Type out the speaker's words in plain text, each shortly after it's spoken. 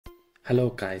Hello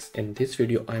guys, in this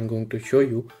video I'm going to show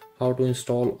you how to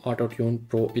install Autotune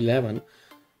Pro 11.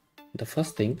 The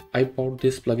first thing, I bought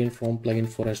this plugin from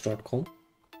pluginforest.com.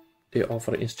 They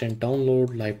offer instant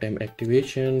download, lifetime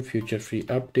activation, future free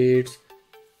updates.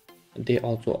 They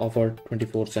also offer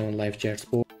 24/7 live chat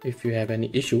support. If you have any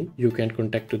issue, you can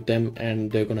contact with them and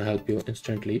they're gonna help you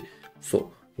instantly.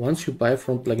 So once you buy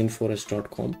from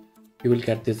pluginforest.com, you will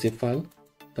get this zip file.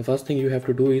 The first thing you have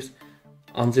to do is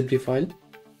unzip the file.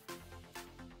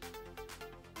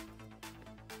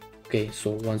 Okay,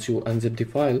 so once you unzip the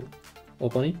file,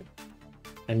 open it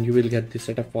and you will get the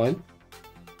setup file.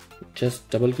 Just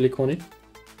double click on it.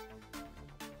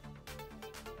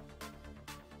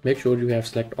 Make sure you have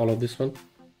select all of this one.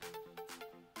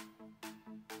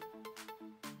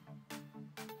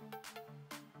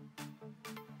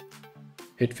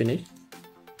 Hit finish.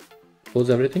 Close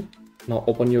everything. Now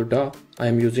open your DAW. I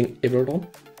am using Ableton.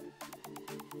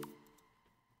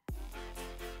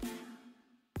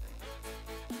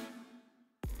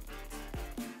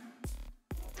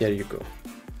 There you go.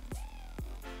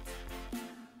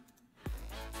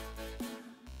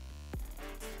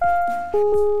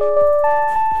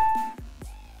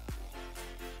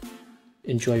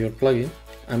 Enjoy your plugin.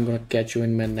 I'm gonna catch you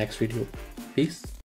in my next video. Peace.